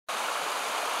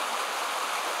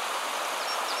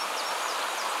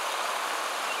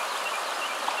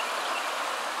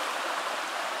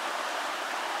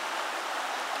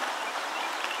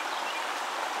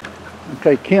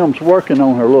Okay, Kim's working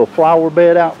on her little flower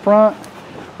bed out front,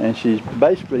 and she's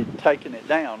basically taking it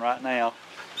down right now.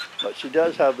 But she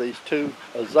does have these 2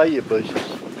 azalea bushes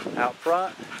out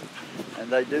front,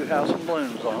 and they do have some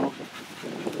blooms on them.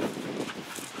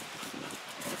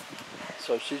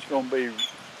 So she's going to be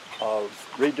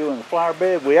redoing the flower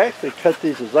bed. We actually cut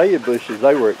these azalea bushes.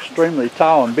 They were extremely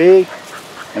tall and big,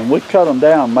 and we cut them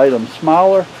down, made them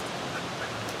smaller.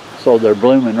 So they're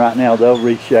blooming right now. They'll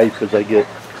reshape as they get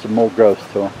some more growth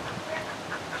to them.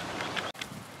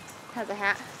 Has a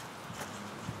hat.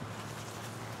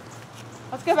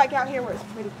 Let's go back out here where it's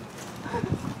pretty.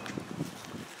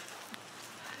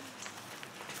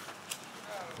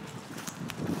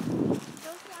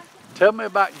 Tell me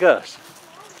about Gus.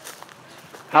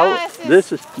 Gus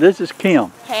This is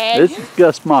Kim. Hey. This is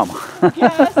Gus' mama.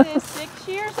 Gus is 6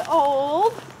 years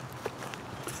old.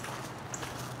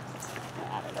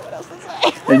 I don't know what else to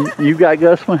say. And you got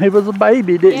Gus when he was a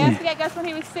baby, didn't you? Yes, we got Gus when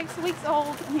he was 6 weeks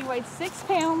old, and he weighed 6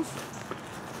 pounds.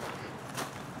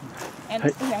 And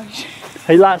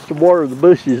he likes to water the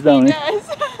bushes, don't he? He does.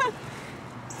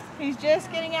 He's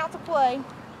just getting out to play.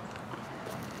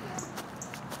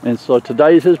 And so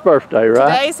today's his birthday,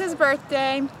 right? Today's his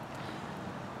birthday.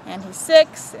 And he's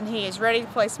 6, and he is ready to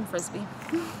play some frisbee.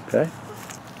 Okay.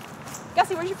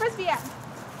 Gussie, where's your frisbee at?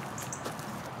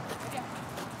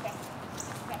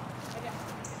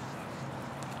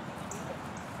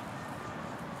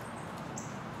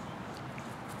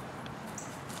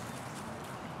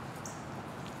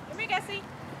 Come here, Gussie.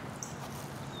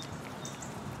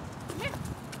 Come here.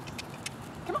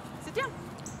 Come on, sit down.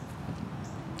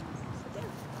 Sit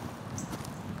down.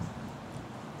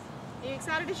 Are you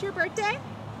excited it's your birthday?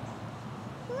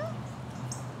 Okay.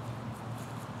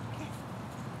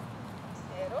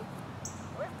 Little.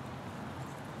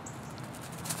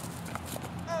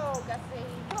 Oh, Gussie.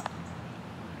 Come on. Can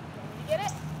you get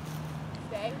it?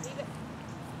 Stay, leave it.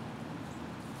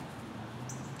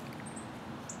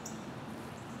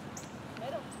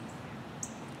 Middle.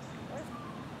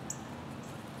 Good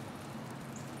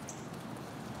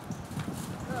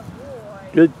boy.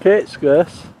 Good catch,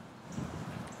 Gus.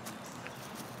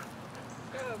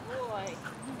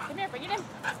 Come here, bring it in.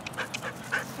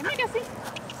 Come here, Gussie.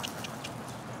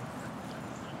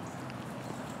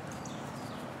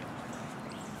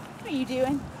 What are you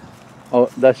doing? Oh,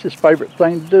 that's his favorite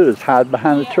thing to do, is hide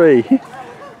behind a tree.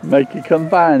 Make you come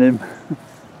find him. His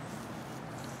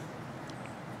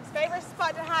favorite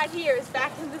spot to hide here is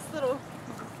back in this little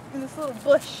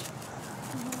bush.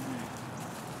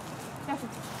 Gussie.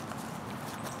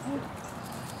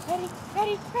 Ready,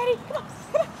 ready, ready. Come on,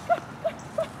 come on, come on.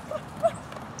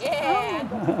 Yeah.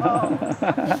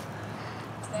 Oh.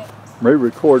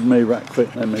 Re-record me right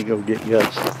quick. Let me go get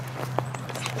Gus.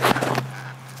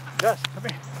 Gus, come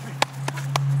here.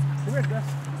 Come here, Gus.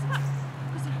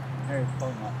 There's the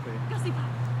phone out for you. Gussie,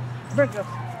 Come here, Gus.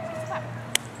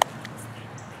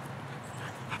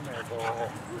 Come here, boy.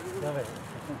 Come here. Come here.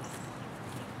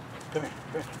 Come here.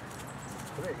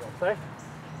 Come here. You gonna play? You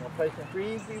gonna play some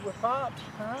frisbee with Pops?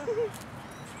 Huh?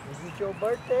 Is it your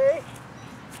birthday?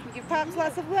 you give Pops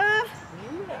lots of love.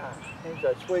 Yeah. He's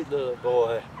a sweet little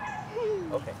boy.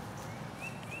 Okay.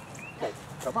 Okay,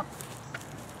 come on.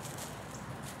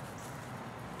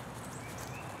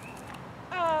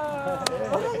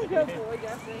 Oh, good boy,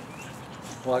 Gussie.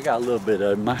 Well, I got a little bit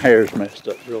of it. My hair's messed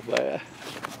up real bad.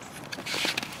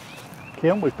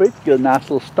 Kim, we fixed to get a nice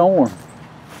little storm. Is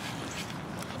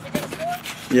it good storm?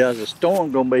 Yeah, there's a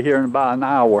storm gonna be here in about an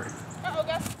hour. Uh-oh,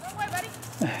 Gus. Run away, buddy.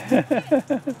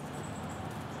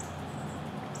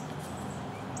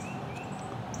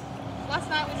 Last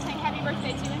night we sang happy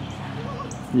birthday to him.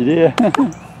 You did?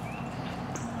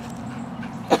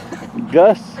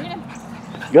 Gus, Bring it in.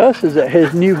 Gus is at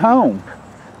his new home.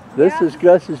 This is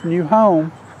Gus's new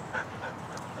home.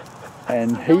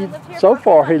 And so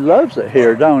far he loves it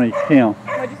here, don't he, Kim?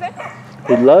 What'd you say?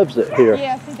 He loves it here.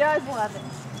 Yes, he does love it.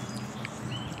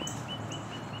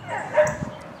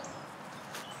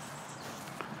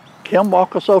 Kim,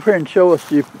 walk us over here and show us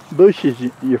your bushes,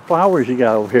 your flowers you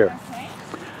got over here. Okay.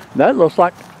 That looks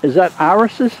like, is that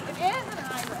irises? It is an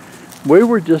iris, We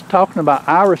were just talking about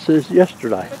irises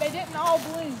yesterday. but they didn't all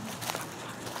bloom.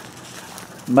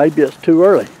 Maybe it's too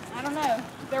early. I don't know.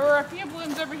 There were a few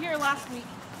blooms over here last week,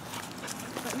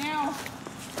 but now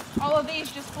all of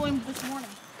these just bloomed this morning.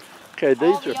 Okay,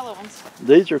 All the yellow ones.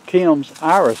 these are Kim's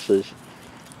irises,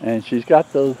 and she's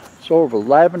got the sort of a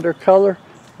lavender color,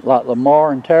 like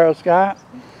Lamar and Tara's got.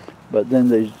 But then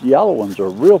these yellow ones are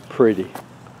real pretty,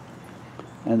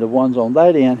 and the ones on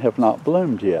that end have not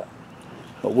bloomed yet.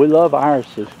 But we love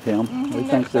irises, Kim. We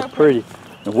think they're so pretty.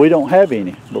 And we don't have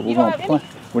any, but we're You don't gonna have plant.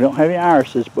 any? We don't have any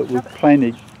irises, but we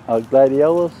planted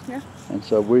gladiolas. Yeah. And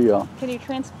so we... Can you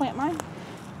transplant mine?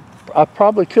 I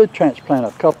probably could transplant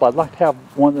a couple. I'd like to have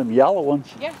one of them yellow ones.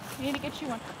 Yeah, you need to get you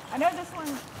one. I know this one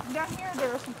down here,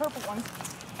 there are some purple ones.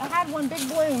 I had one big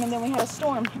bloom and then we had a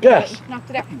storm. Gus. It knocked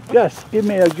it out. Gus, give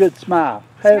me a good smile.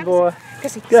 Hey, boy.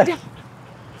 Gussie, Gus. sit down.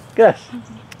 Gus.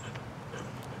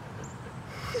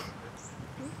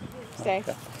 Stay.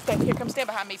 Stay. Here, come stand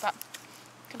behind me, Pop.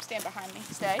 Come stand behind me.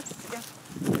 Stay. Sit down.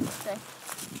 Stay.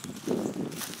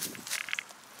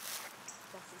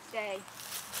 Stay.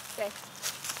 Stay.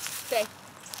 Stay.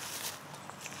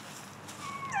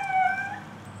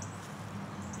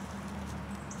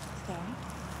 Stay.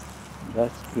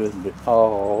 That's good.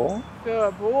 Oh.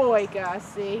 Good boy,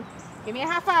 Gussie. Give me a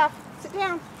high five. Sit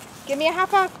down. Give me a high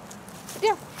five. Sit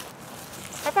down.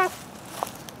 High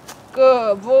five.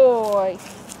 Good boy.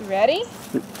 You ready?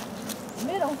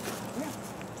 Middle. Yeah.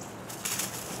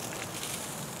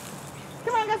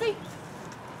 Come on, Gussie.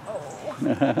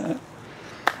 Oh.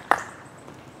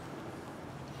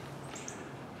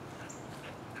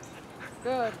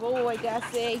 Good boy,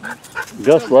 Gussie.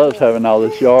 Gus Good loves boy. having all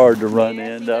this yard to run Yes,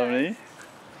 in, he don't does.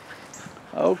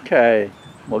 he? Okay.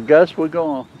 Well, Gus, we're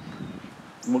gonna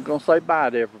say bye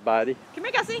to everybody. Come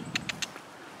here, Gussie.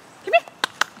 Come here.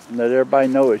 Let everybody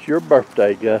know it's your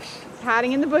birthday, Gus. He's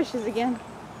hiding in the bushes again.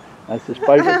 That's his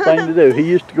favorite thing to do. He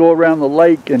used to go around the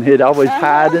lake and he'd always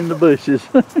hide in the bushes.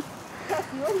 Gussie,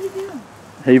 what are you doing?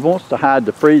 He wants to hide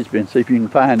the frisbee and see if you can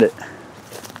find it.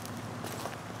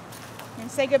 And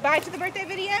say goodbye to the birthday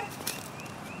video.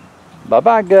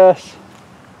 Bye-bye, Gus.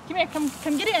 Come here,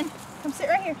 come get in. Come sit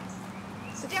right here.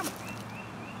 Sit down.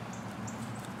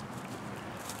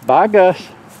 Bye, Gus.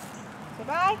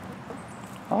 Goodbye.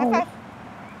 Oh, High five.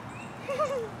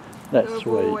 that's Good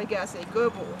sweet. boy, Gussie.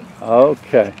 Good boy.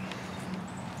 Okay.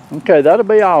 Okay, that'll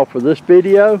be all for this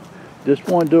video. Just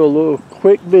want to do a little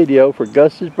quick video for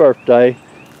Gus's birthday.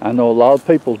 I know a lot of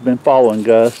people's been following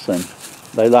Gus and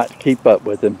they like to keep up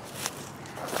with him.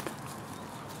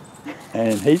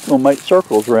 And he's going to make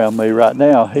circles around me right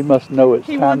now. He must know it's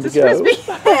time to go.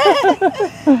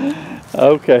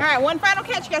 Okay. All right, one final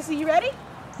catch, Gussie. You ready?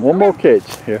 One more catch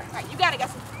here. All right, you got it,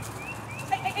 Gussie.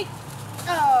 Hey.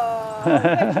 Oh,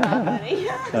 good job, buddy.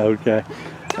 Okay.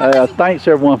 Thanks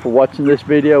everyone for watching this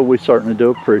video. We certainly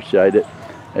do appreciate it.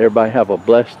 Everybody have a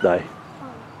blessed day.